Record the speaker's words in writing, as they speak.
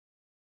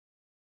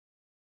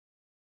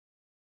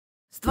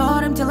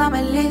Створим тілами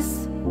ліс,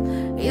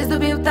 із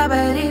дубів та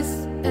беріз,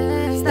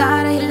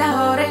 старе гілля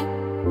гори,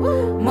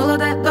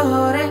 молоде до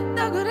гори,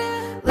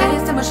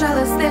 листями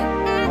шелести,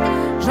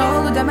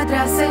 жолудями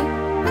тряси,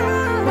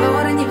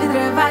 ворені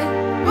відривай,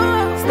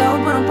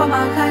 стовбуром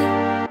помахай.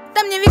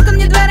 Там ні вікон,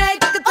 ні дверей,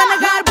 тільки це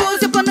не гарбуз.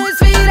 Я планую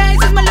свій рейс,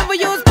 я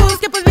змальовую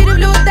спуск. Я повірю в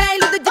людей,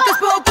 люди діти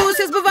спокус.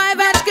 Я збиваю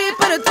вершки,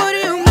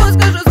 перетворюю мозк,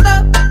 кажу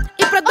стоп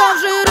і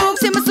продовжую рух.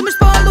 Всі ми суміш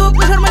полук,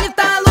 між гармонів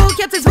та лук.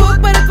 Я цей звук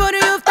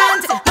перетворюю в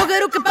танці, ноги,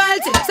 руки,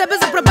 пальці, в себе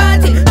з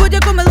апробації.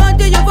 Будь-яку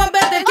мелодію в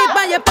оберти, хід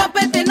має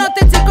попити,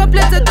 ноти ці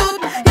коплять це тут.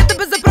 Я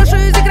тебе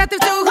запрошую зіграти в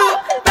цю гру.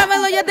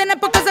 Правило єдине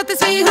 — показати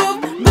свій грув.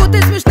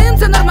 Бути смішним —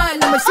 це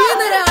нормально, ми всі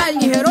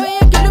нереальні герої,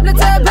 які люблять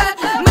себе.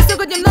 Ми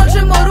сьогодні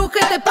множимо рухи,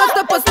 ти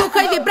просто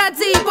послухай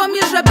вібрації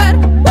поміж ребер.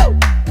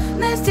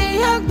 Не стій,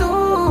 як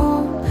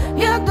дуб,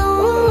 як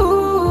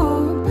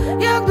дуб,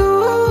 як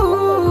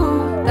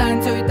дуб.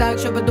 Танцюй так,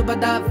 щоб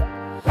Дубадав.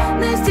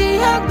 Не стій,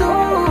 як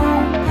дуб,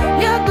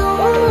 як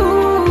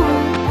дуб,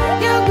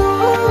 як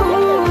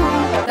дуб.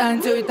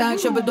 Танцюй так,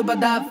 щоб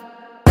Дубадав.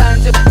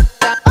 Танцюй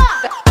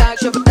так,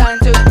 щоб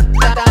танцюй,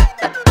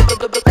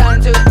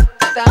 танцюй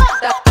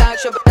так,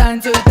 щоб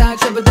танцюй так,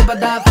 щоб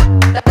Дубадав.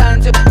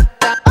 Танцюй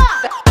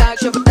так,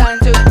 щоб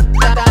танцюй,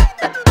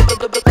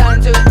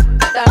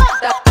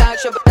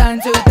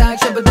 танцюй так,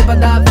 щоб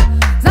Дубадав.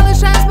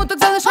 Залишай смуток,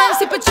 залишай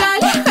всі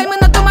печалі. Хай ми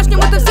на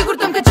домашньому та всі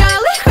гуртом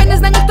качали. Хай не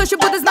знає ніхто, що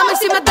буде з нами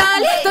всі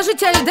медалі. Та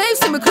життя ідей,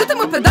 всі ми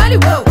крутимо педалі.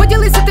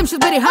 Поділися тим, що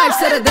зберігаєш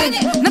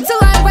всередині.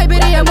 Надсилай в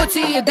вайбері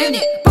емоції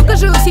дивні.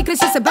 Покажи усій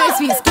красі себе і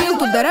свій скіл.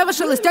 Тут дерева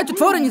шелестять,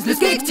 утворені з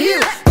людських тіл.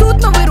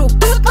 Тут новий рух,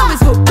 тут новий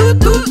звук,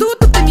 тут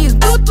оптимізм,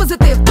 тут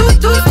позитив,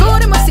 тут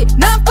створимо всі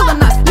навколо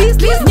нас. Ліс,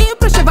 ні,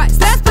 прощавай,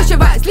 стрес,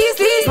 прощавай, зліз.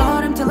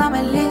 Створим тілами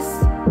ліс,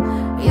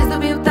 із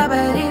дубів та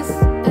беріз,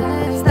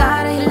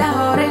 старе гілля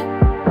гори,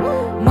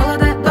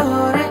 молоде до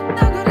гори,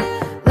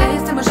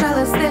 листями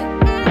шелести,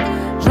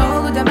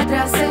 жолудями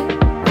тряси,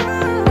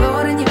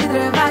 ворені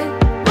відривай,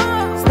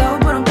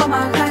 стовбуром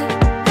помахай.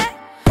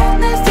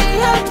 Не стій,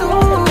 як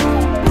дуб,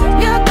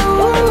 як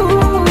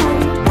дуб,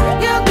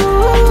 як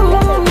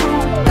дуб.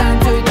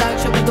 Танцюй так,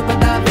 щоб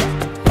Дубадав.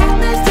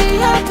 Не стій,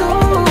 як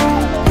дуб,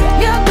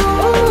 як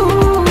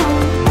дуб,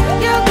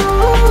 як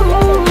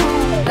дуб.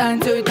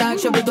 Танцюй так,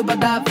 щоб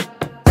Дубадав.